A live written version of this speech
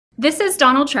This is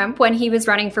Donald Trump when he was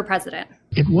running for president.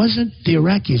 It wasn't the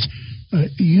Iraqis.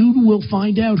 You will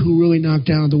find out who really knocked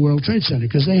down the World Trade Center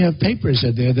because they have papers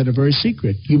in there that are very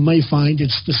secret. You may find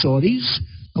it's the Saudis.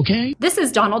 Okay. This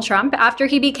is Donald Trump after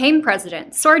he became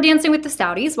president, sword dancing with the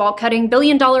Saudis while cutting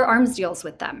billion-dollar arms deals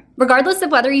with them. Regardless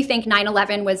of whether you think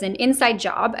 9/11 was an inside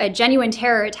job, a genuine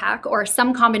terror attack, or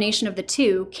some combination of the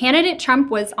two, candidate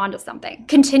Trump was onto something.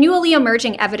 Continually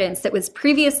emerging evidence that was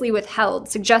previously withheld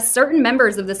suggests certain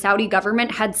members of the Saudi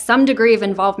government had some degree of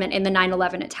involvement in the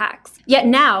 9/11 attacks. Yet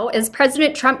now, as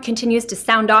President Trump continues to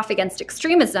sound off against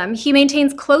extremism, he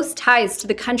maintains close ties to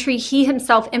the country he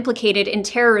himself implicated in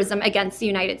terrorism against the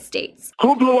United States.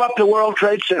 Who blew up the World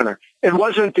Trade Center? It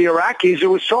wasn't the Iraqis, it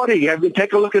was Saudi.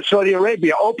 Take a look at Saudi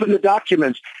Arabia. Open the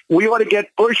documents. We ought to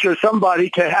get Bush or somebody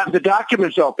to have the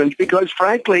documents opened because,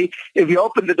 frankly, if you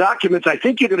open the documents, I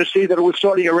think you're going to see that it was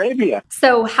Saudi Arabia.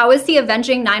 So how is he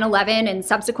avenging 9/11 and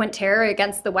subsequent terror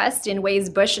against the West in ways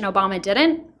Bush and Obama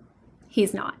didn't?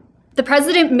 He's not. The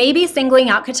president may be singling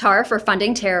out Qatar for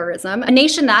funding terrorism, a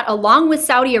nation that, along with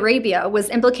Saudi Arabia, was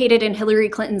implicated in Hillary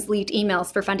Clinton's leaked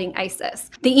emails for funding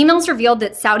ISIS. The emails revealed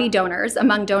that Saudi donors,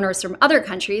 among donors from other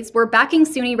countries, were backing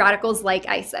Sunni radicals like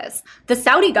ISIS. The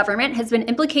Saudi government has been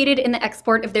implicated in the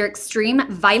export of their extreme,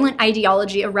 violent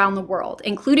ideology around the world,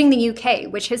 including the UK,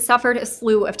 which has suffered a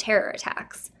slew of terror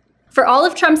attacks. For all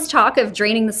of Trump's talk of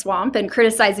draining the swamp and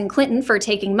criticizing Clinton for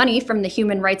taking money from the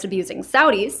human rights abusing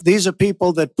Saudis, these are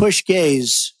people that push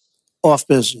gays off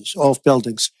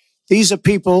buildings. These are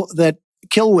people that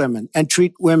kill women and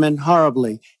treat women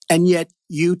horribly, and yet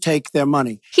you take their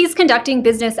money. He's conducting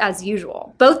business as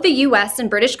usual. Both the US and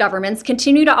British governments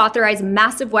continue to authorize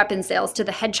massive weapon sales to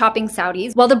the head-chopping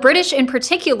Saudis, while the British in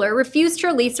particular refuse to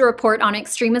release a report on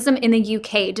extremism in the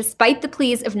UK, despite the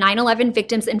pleas of 9/11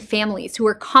 victims and families who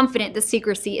are confident the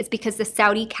secrecy is because the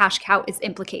Saudi cash cow is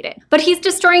implicated. But he's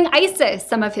destroying ISIS,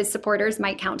 some of his supporters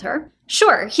might counter.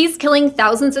 Sure, he's killing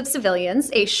thousands of civilians,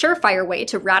 a surefire way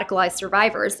to radicalize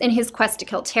survivors in his quest to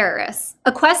kill terrorists.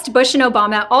 A quest Bush and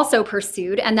Obama also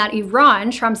pursued, and that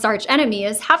Iran, Trump's arch-enemy,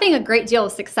 is having a great deal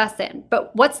of success in.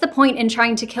 But what's the point in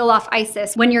trying to kill off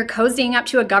ISIS when you're cozying up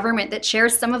to a government that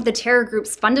shares some of the terror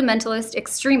group's fundamentalist,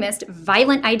 extremist,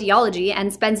 violent ideology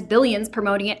and spends billions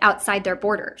promoting it outside their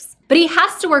borders? But he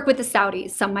has to work with the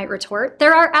Saudis, some might retort.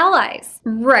 They're our allies.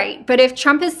 Right, but if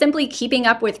Trump is simply keeping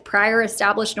up with prior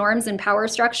established norms and power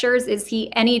structures, is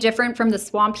he any different from the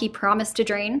swamp he promised to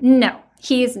drain? No,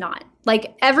 he is not.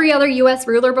 Like every other US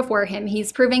ruler before him,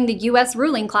 he's proving the US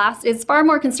ruling class is far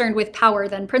more concerned with power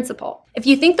than principle. If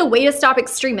you think the way to stop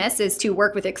extremists is to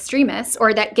work with extremists,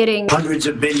 or that getting hundreds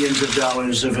of billions of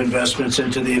dollars of investments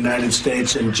into the United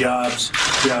States and jobs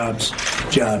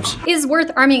is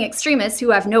worth arming extremists who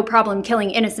have no problem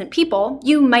killing innocent people,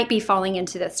 you might be falling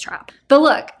into this trap. But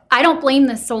look, I don't blame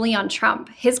this solely on Trump.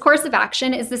 His course of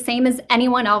action is the same as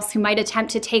anyone else who might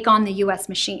attempt to take on the US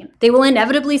machine. They will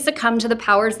inevitably succumb to the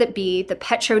powers that be, the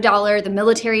petrodollar, the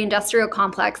military-industrial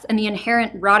complex, and the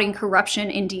inherent rotting corruption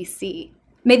in DC.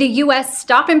 May the US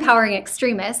stop empowering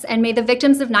extremists, and may the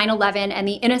victims of 9/11 and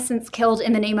the innocents killed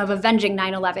in the name of avenging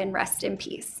 9/11 rest in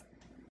peace.